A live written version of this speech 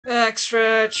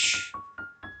Extrich!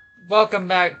 Welcome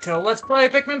back to Let's Play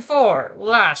Pikmin 4!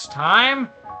 Last time,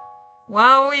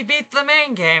 well, we beat the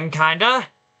main game, kinda.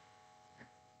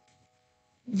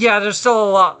 Yeah, there's still a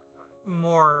lot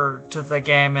more to the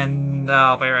game, and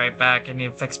I'll be right back. I need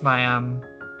to fix my,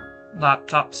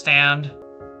 laptop stand.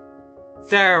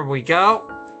 There we go.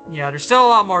 Yeah, there's still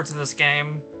a lot more to this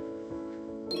game.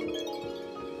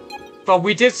 But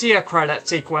we did see a credit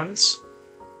sequence.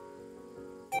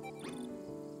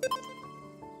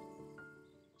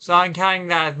 So I'm counting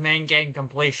that as main game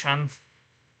completion.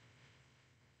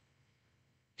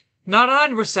 Not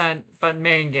 100%, but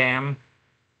main game.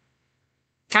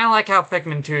 Kinda like how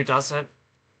Pikmin 2 does it.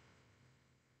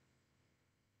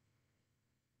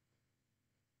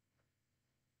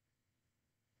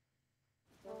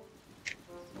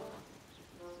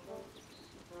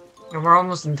 And we're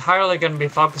almost entirely going to be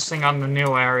focusing on the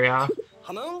new area.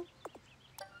 Hello?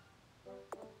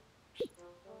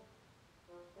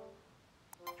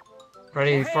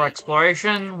 Ready for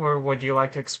exploration? Where would you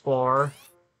like to explore?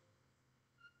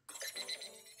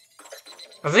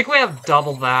 I think we have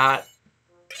double that.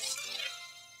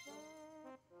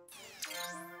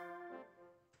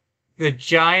 The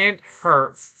Giants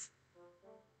Hearth.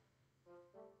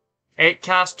 8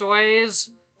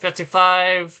 castaways,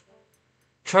 55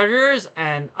 treasures,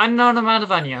 and unknown amount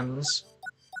of onions.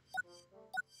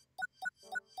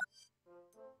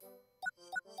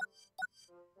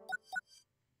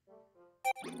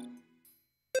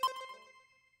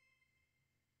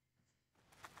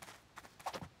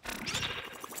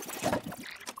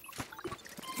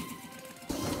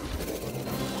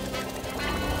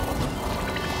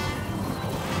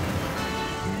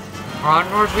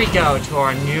 Onward we go to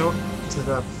our new,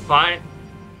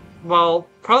 well,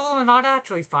 probably not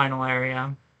actually final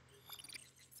area.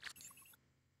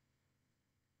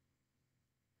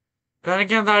 Then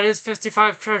again, that is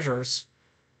 55 treasures.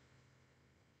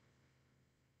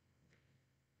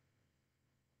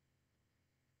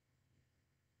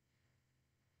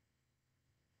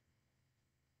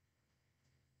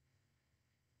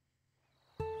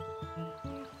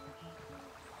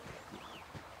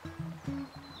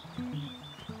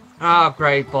 Oh,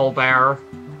 great, Bull Bear.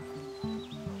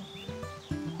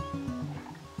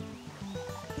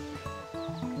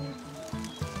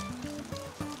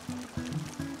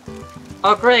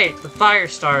 Oh, great, the fire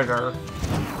starter.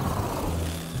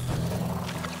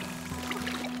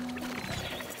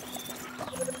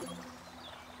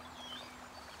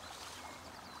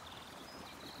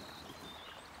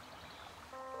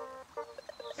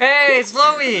 Hey, it's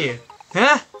Louie!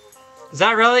 Huh? Is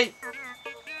that really?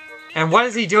 And what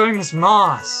is he doing with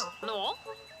Moss? No?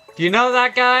 Do you know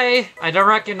that guy? I don't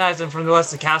recognize him from the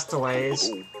list of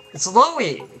castaways. It's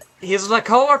Louie! He's a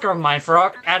co-worker of mine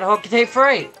at Hokitate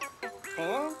Freight.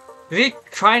 Huh? Is he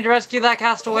trying to rescue that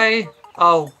castaway?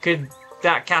 Oh, could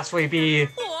that castaway be...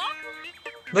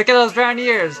 Look at those brown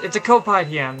ears! It's a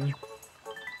Copitian.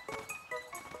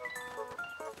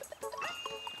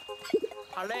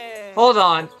 Hold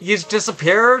on, he's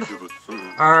disappeared?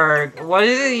 Or what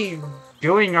is he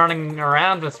doing running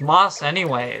around with Moss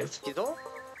anyways?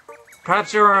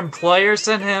 Perhaps your employer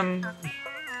sent him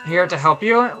here to help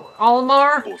you,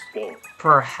 Olimar?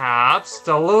 Perhaps,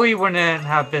 though Louie wouldn't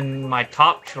have been my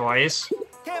top choice.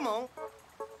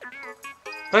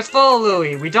 Let's follow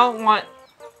Louie. We don't want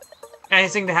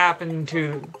anything to happen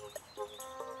to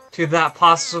that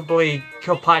possibly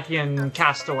Copitian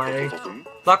castaway.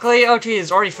 Luckily, Ochi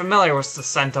is already familiar with the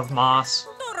scent of Moss.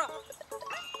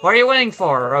 What are you waiting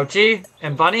for, Ochi?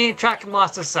 And Bunny, track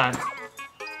Moss's scent.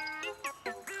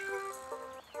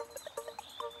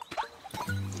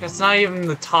 It's not even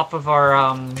the top of our,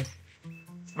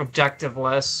 objective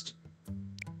list.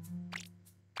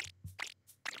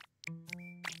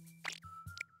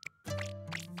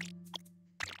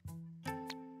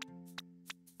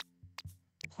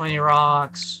 $20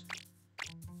 rocks.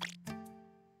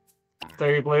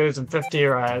 30 blues and 50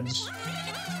 reds.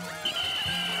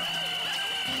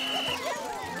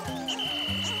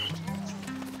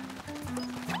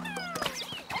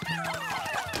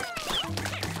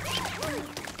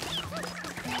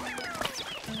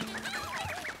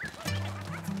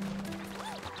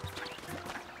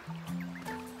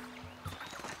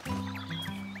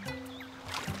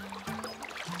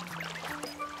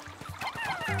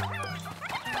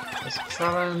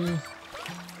 Seven.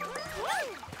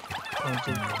 1,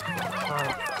 2,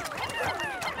 5.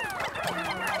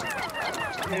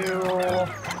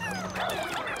 2.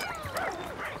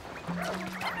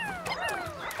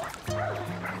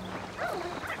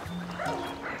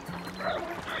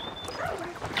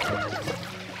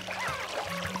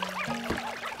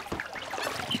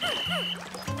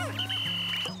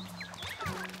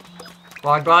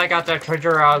 Well, I'm glad I got that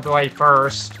treasure out of the way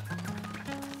first.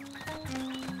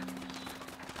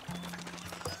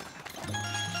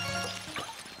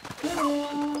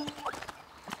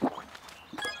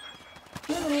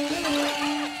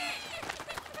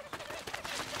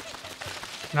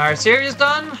 Now our series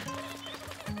done?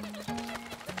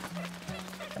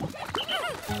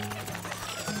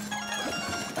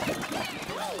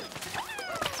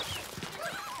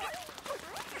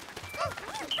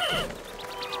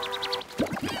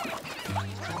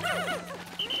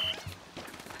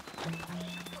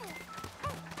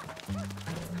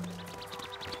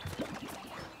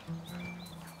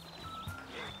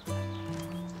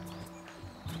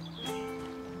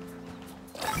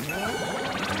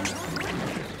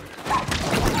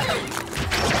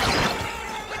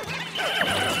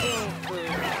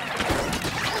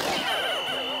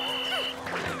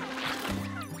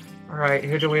 Alright,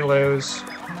 who do we lose?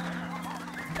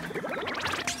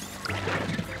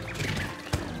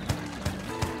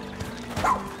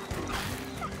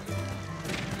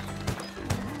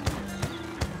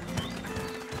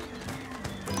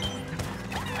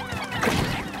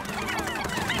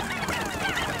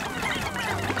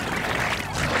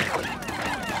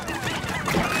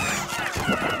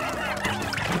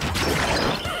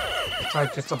 It's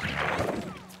like just a...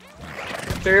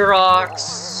 3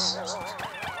 rocks.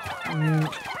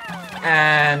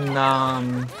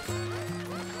 And,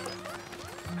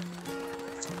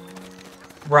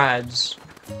 reds.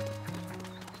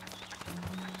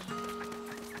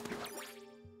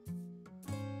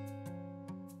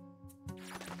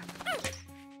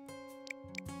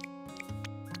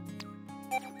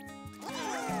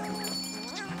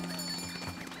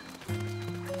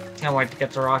 Can't wait to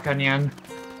get the rock onion.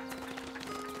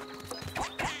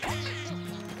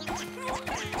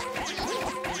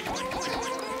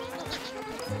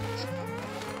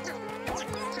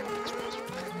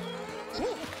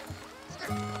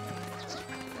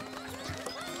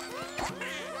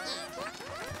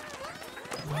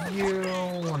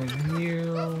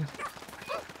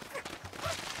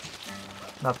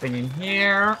 Nothing in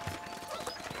here.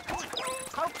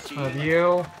 Of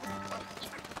you.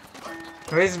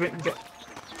 He's been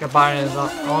combining his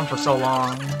own for so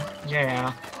long.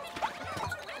 Yeah.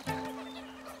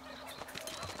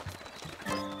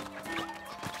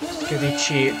 Because he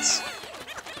cheats.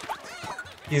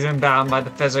 He's been bound by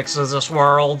the physics of this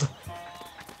world.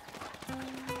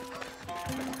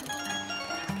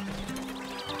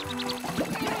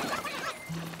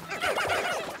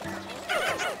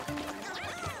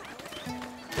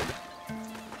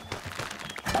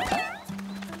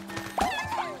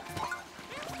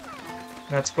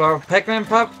 Let's grow Pikmin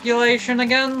population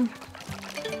again.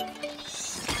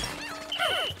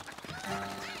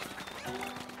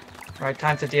 Right,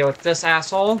 time to deal with this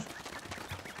asshole.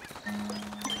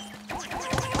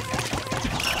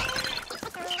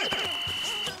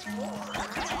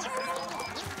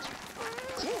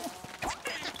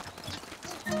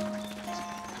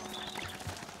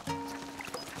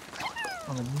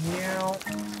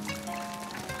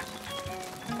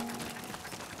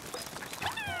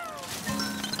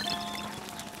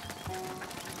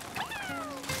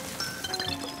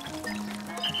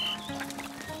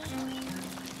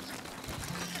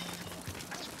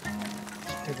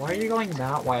 Why are you going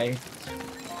that way?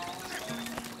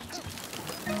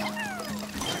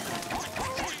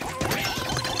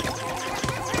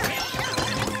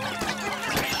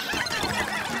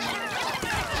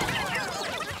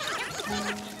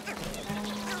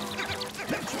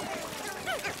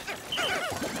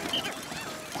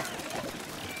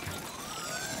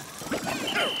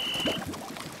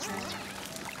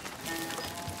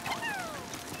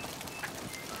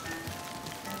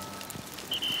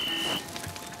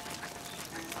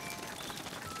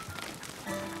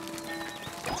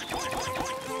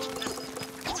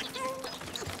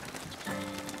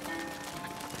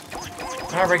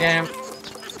 Whatever, game.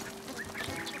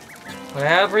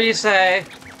 Whatever you say.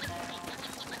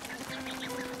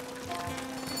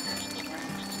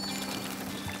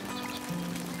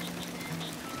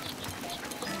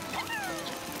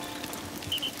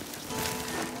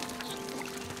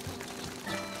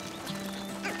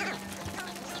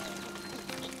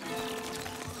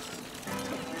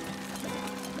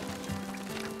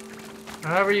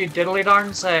 Whatever you diddly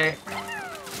darn say.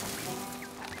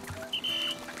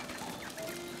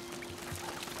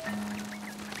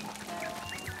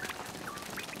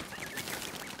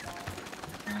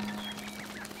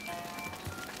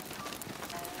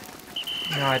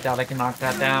 No, I doubt I can knock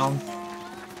that down.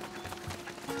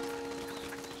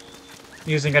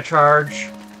 Using a charge.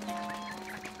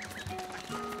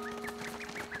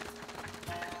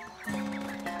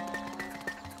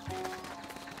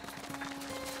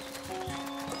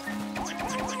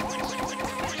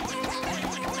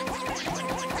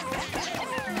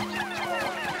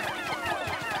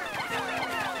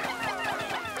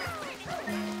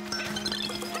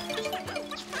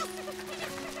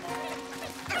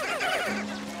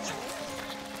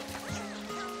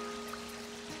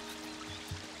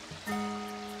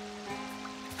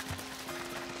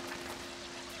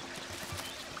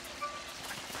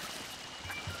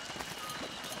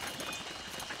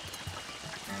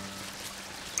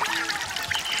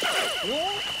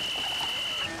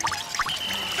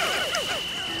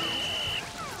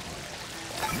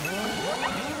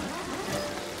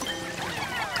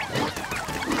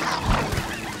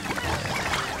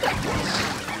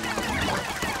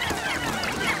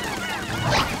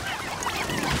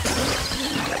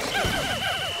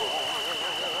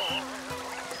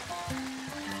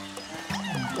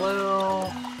 blue.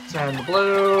 Send the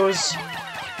blues.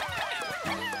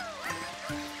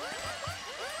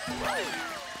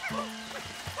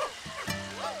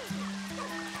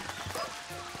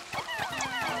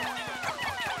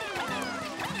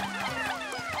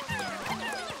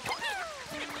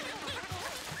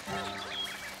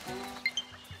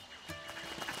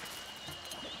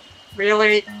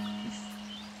 Really?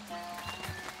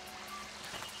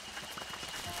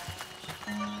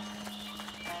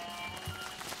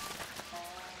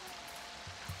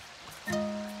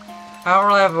 I don't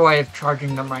really have a way of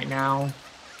charging them right now.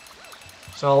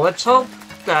 So let's hope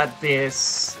that the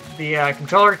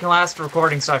controller can last a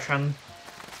recording session.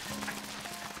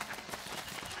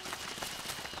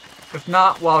 If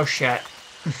not, well, shit.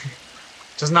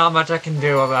 There's not much I can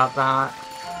do about that.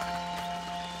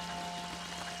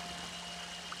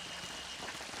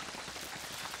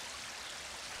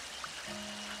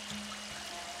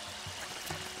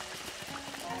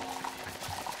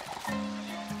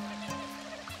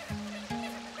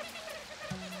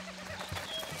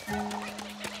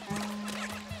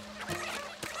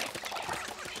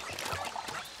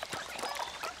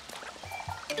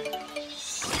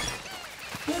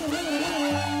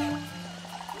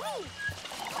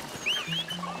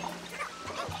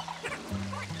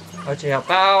 Let's help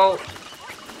out.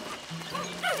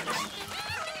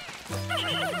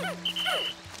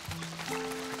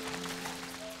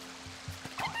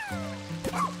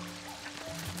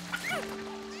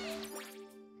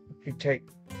 If you take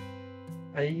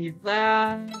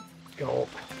that, go up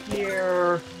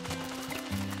here.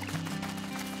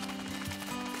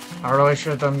 I really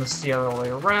should have done this the other way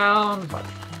around, but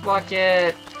fuck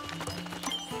it.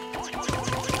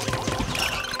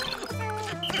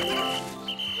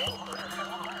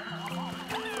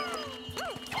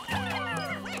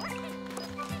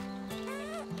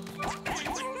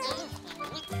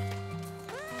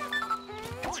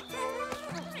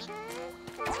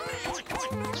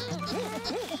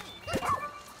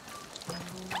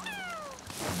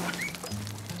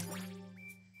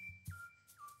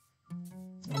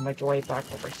 I'll make your way back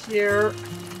over here.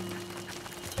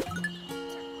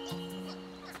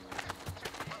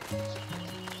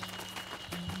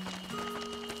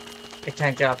 I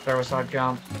can't get up there without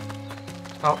jump.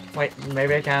 Oh, wait,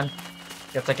 maybe I can.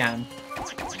 Yes, I can.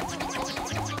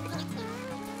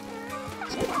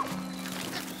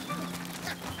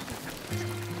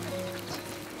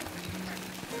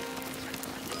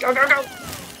 Go, go, go!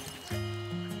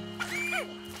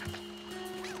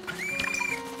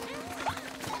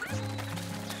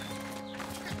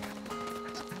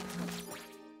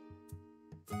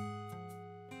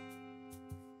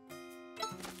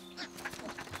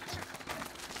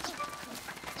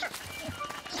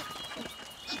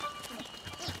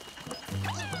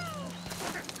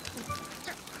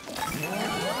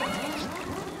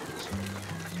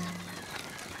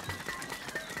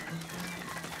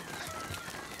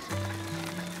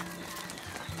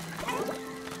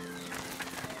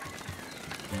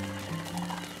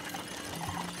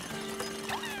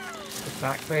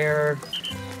 Get that cleared.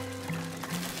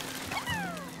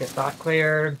 Get that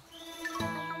cleared.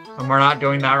 And we're not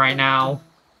doing that right now.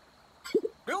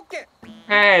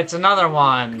 Hey, it's another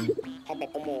one!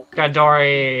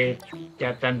 Dandori.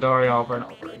 Get Dandori over and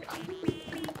over again.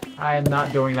 I am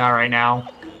not doing that right now.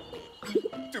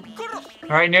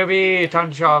 Alright, newbie, time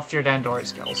to show off your Dandori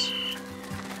skills.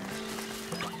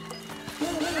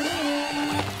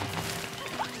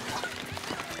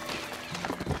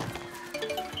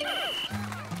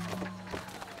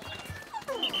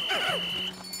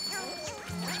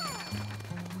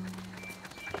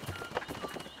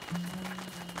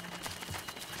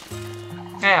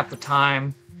 At the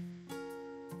time.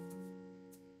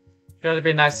 It'd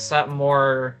be nice to set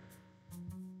more...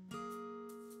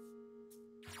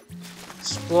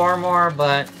 explore more,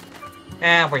 but...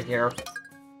 we're here.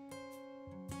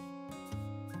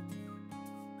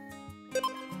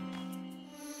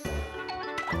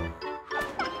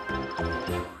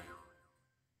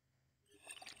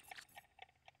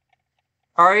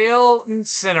 Ariel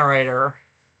Incinerator.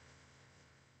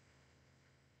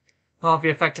 Will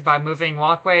be affected by moving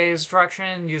walkways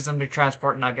direction, use them to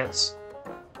transport nuggets.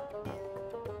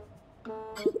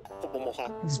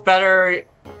 It's better,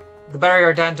 the better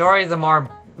your Dandori, the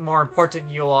more important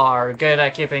you are. Good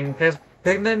at keeping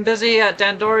Pikmin busy at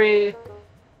Dandori.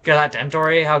 Good at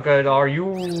Dandori, how good are you?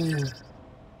 1,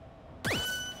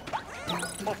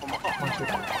 2,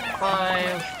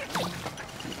 5.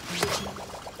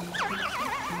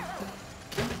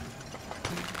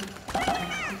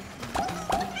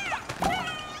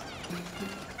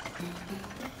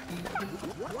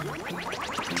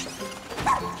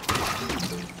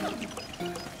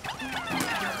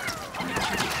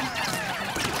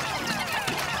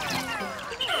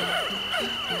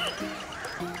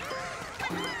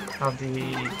 How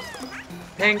the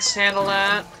pinks handle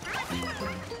that.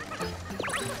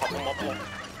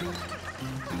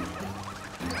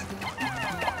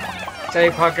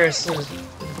 Teddy Puckers is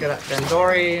good at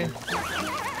Dandori.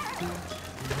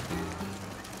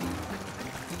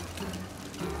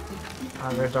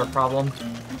 There's our problem.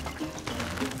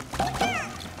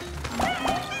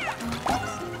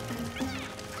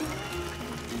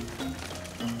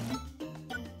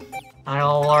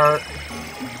 I'll alert.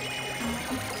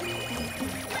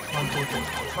 1, 2, 3,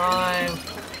 4, 5.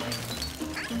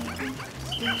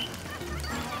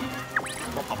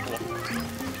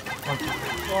 1, 2, 3,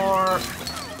 4.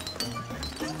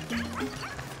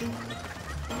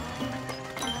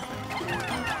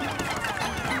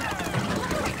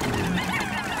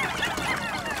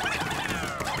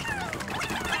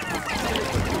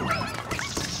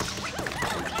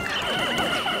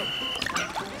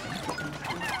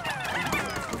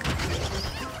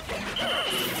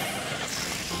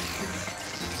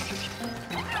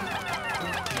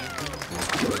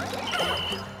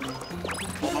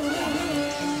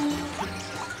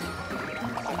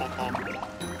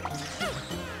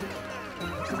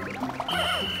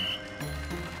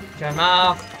 Get him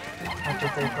off. 1, 2,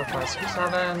 3, 4, 5, 6,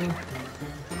 7.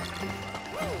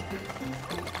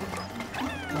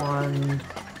 1.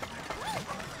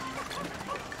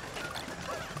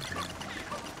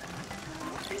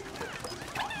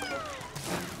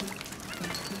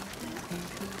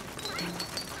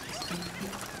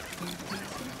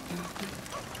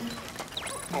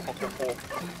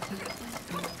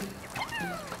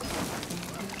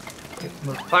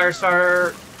 Move fire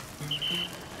starter.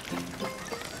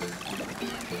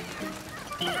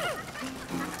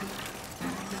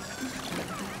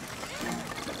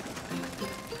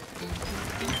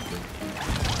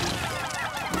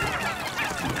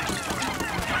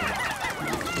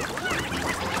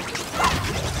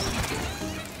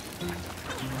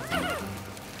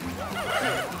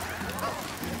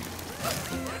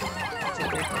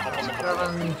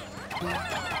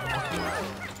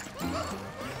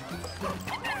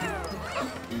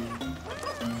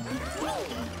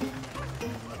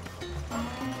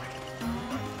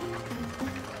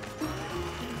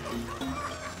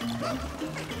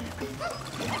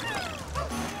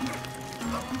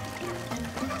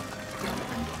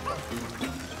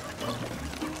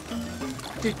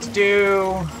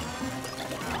 Do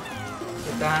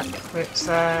get that, fix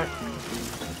that.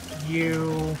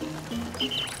 You.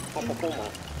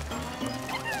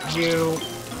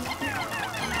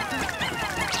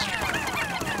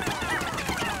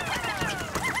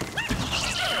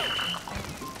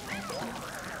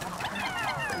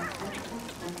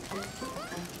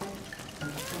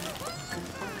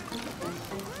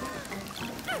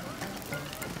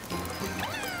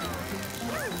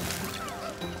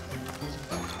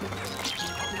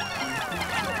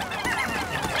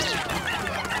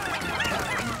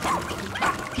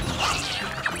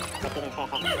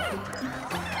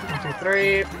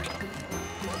 Three.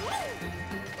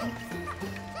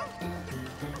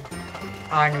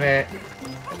 I'm gonna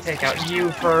take out you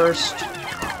first.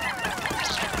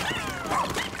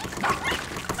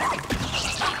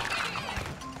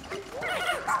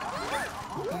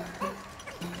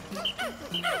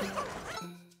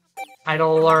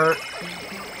 Idle alert.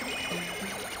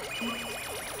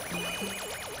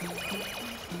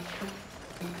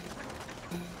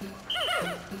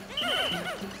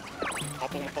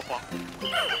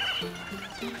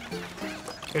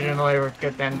 Originally with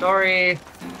good Dandori.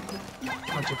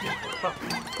 1, 2, 3, 4,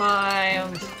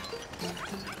 5.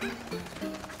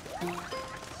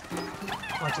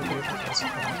 1, 2, 3, 4, 5, 6,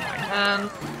 7, 8, 9, 10.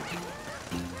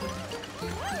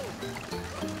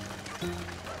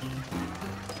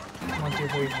 1, 2,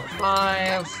 3, 4,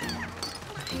 5.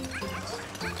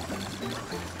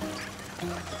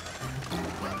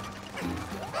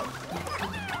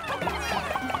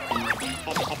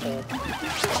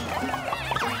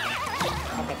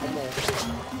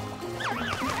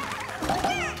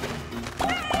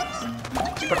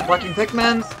 Start collecting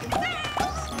Pikmin.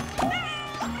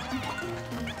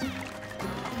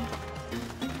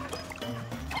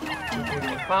 2, 3,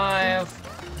 4, 5.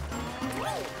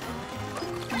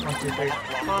 1, 2, 3, 4,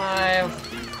 5.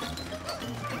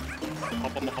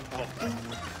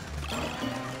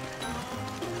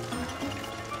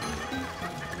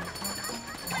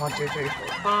 1, 2, 3, 4,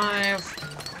 5.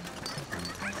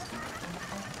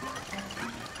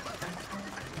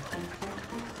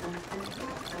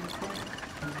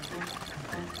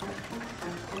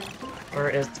 Where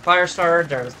is the fire starter?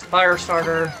 There's the fire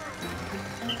starter.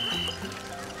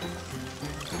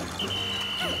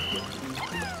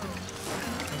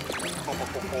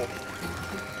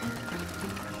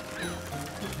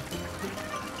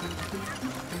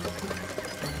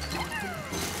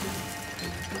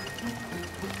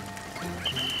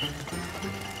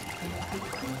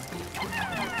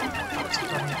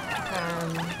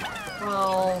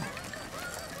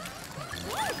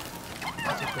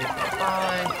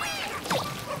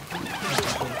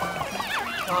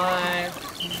 5.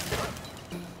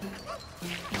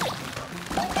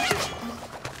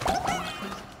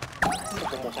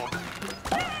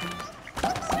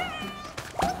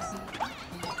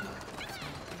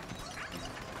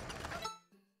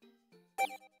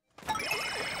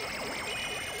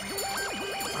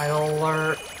 Idle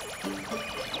alert.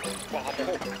 1,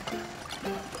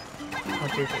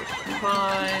 2, 3, 4,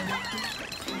 5.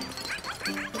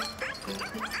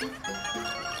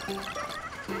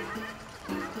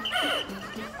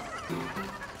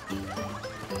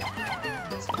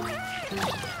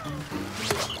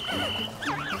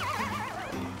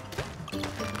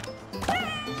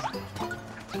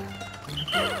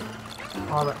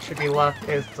 All that should be left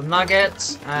is the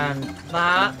nuggets and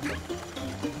that.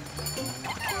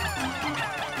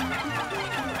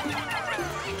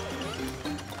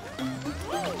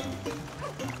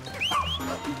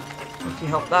 If you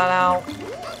help that out.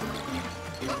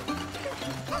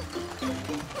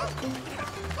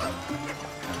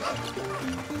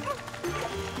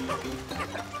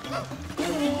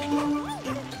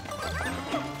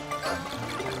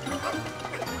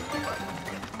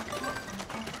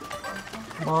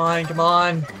 Come on, come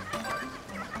on.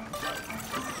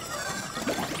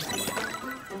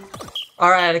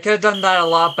 Alright, I could have done that a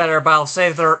lot better, but I'll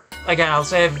save I'll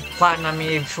save Platinum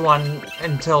each one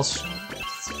until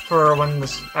for when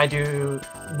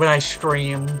I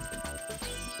stream.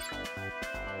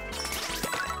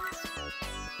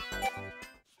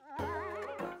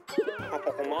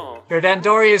 Your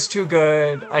Dandori is too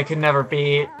good. I could never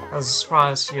beat. As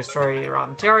far as you destroy raw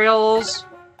materials.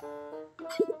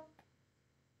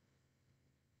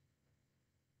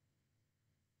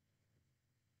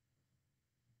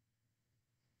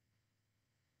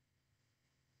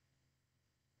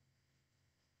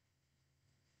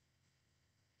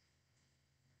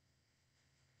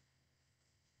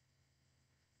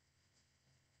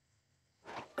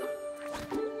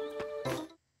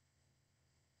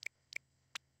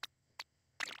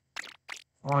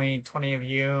 Only 20 of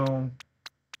you.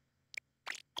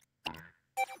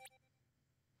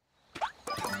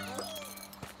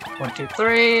 One, two,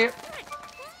 three.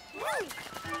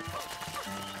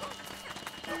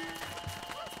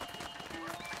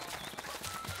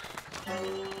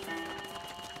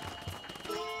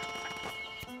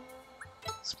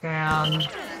 Scan.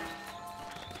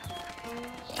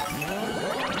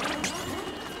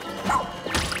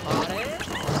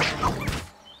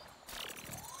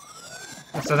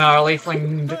 That's another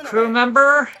Leafling crew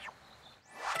member.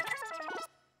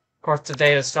 Of course, the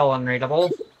data is still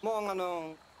unreadable.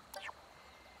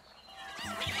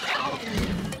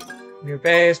 Move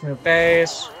base, move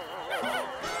base.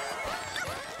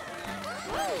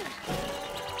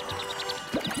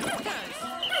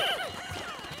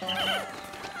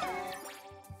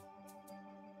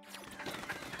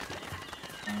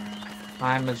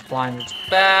 I'm as blind as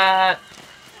bat.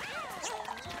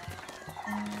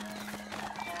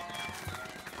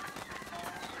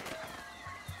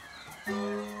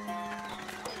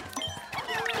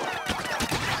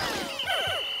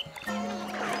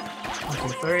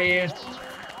 Three. Yeah.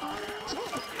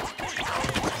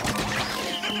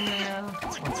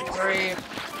 1, 2, 3.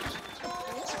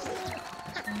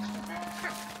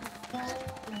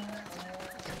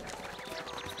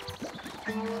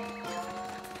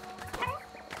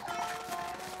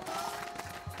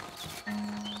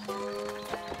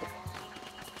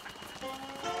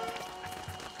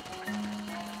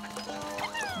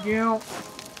 You.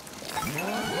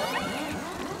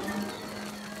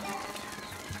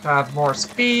 Have more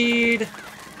speed.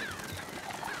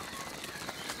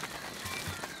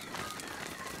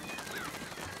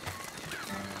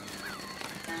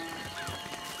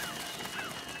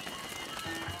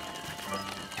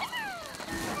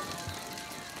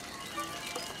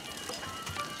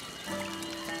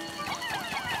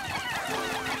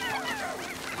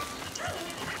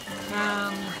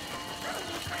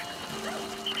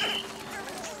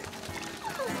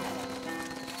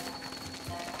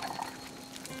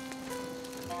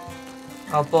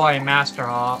 Oh boy, Master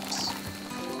Hops.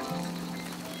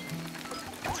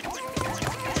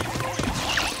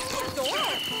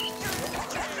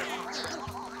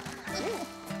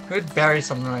 Could bury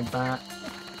something like that.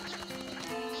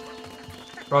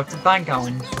 Broke the bank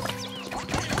going.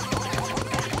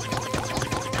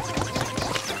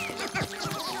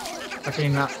 Actually,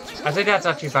 no. I think that's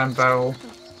actually bamboo.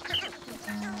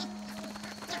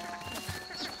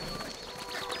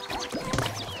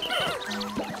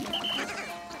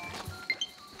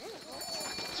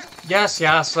 Yes,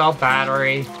 yes, cell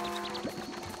battery.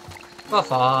 Buff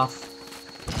off.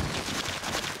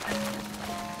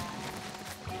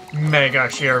 Mega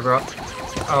sheer growth.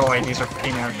 Oh wait, these are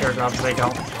female sheer grubs. They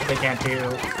can't do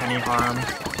any harm.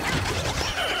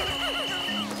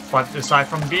 But aside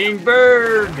from being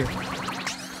bird.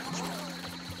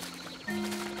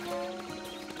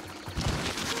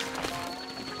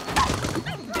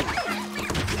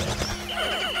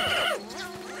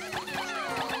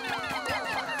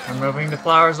 Removing the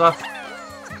flowers off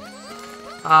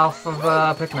of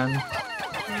Pikmin.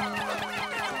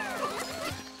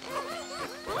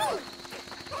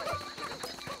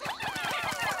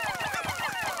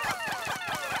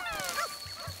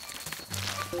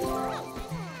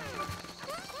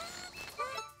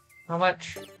 How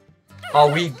much?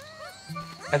 Oh,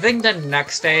 I think the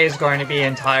next day is going to be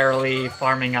entirely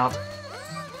farming up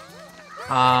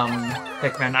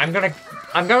Pikmin. I'm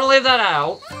gonna leave that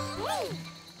out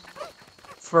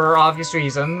for obvious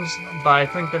reasons, but I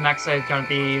think the next day is going to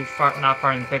be not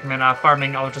farming Pikmin,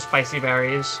 farming ultra spicy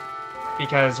berries,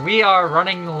 because we are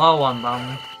running low on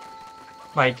them,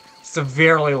 like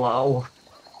severely low,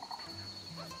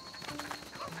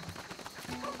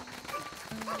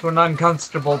 to an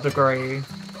uncomfortable degree.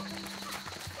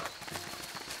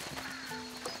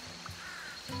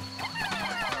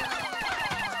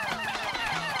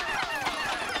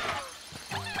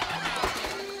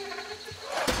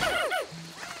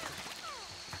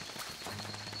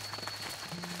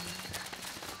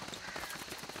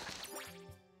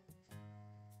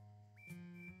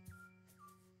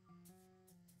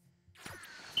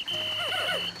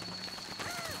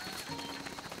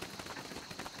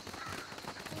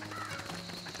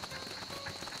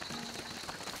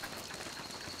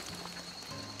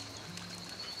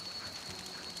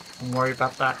 Don't worry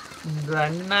about that. The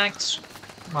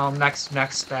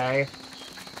next day.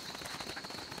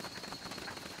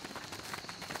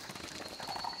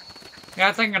 Yeah,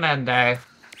 I think an end day.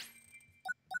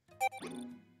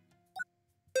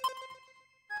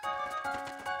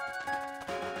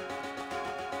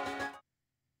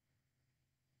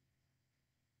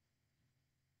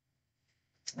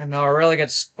 And a really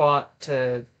good spot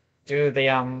to do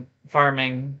the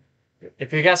farming.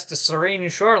 If you guessed the serene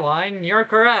shoreline, you're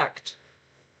correct.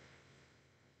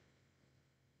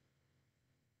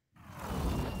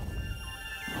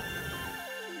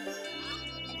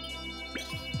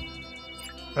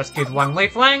 Rescued one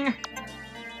leafling.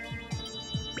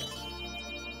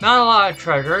 Not a lot of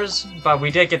treasures, but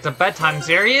we did get the bedtime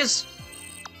series.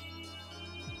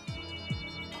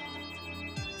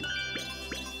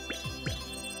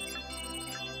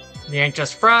 The anxious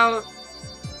sprout.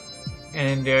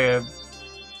 And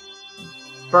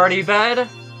birdie bed.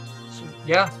 So,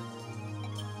 yeah.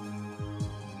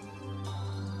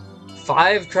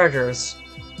 5 treasures.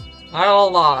 Not a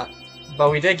lot,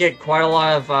 but we did get quite a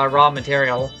lot of raw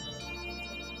material.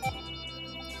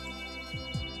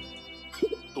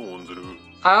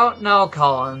 I don't know,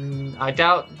 Colin. I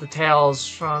doubt the tales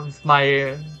from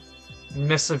my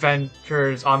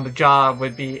misadventures on the job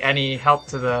would be any help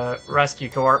to the rescue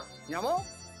corps.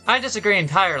 I disagree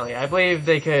entirely. I believe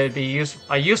they could be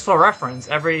a useful reference.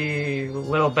 Every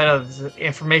little bit of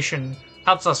information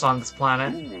helps us on this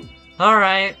planet.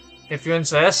 Alright, if you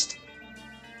insist.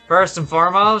 First and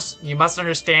foremost, you must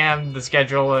understand the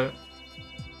schedule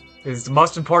is the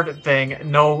most important thing.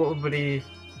 Nobody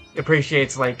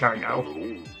appreciates late cargo.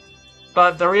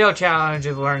 But the real challenge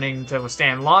is learning to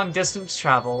withstand long-distance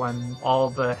travel and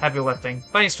all the heavy lifting.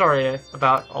 Funny story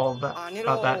about all that.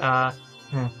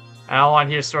 I don't want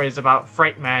to hear stories about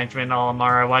freight management,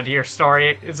 Olimar. I want to hear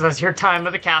story. It says your time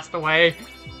of the castaway.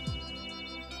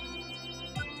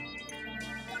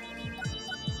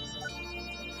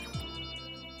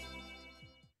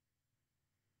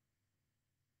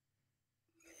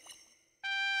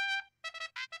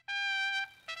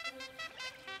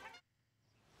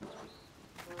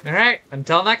 Alright,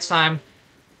 until next time.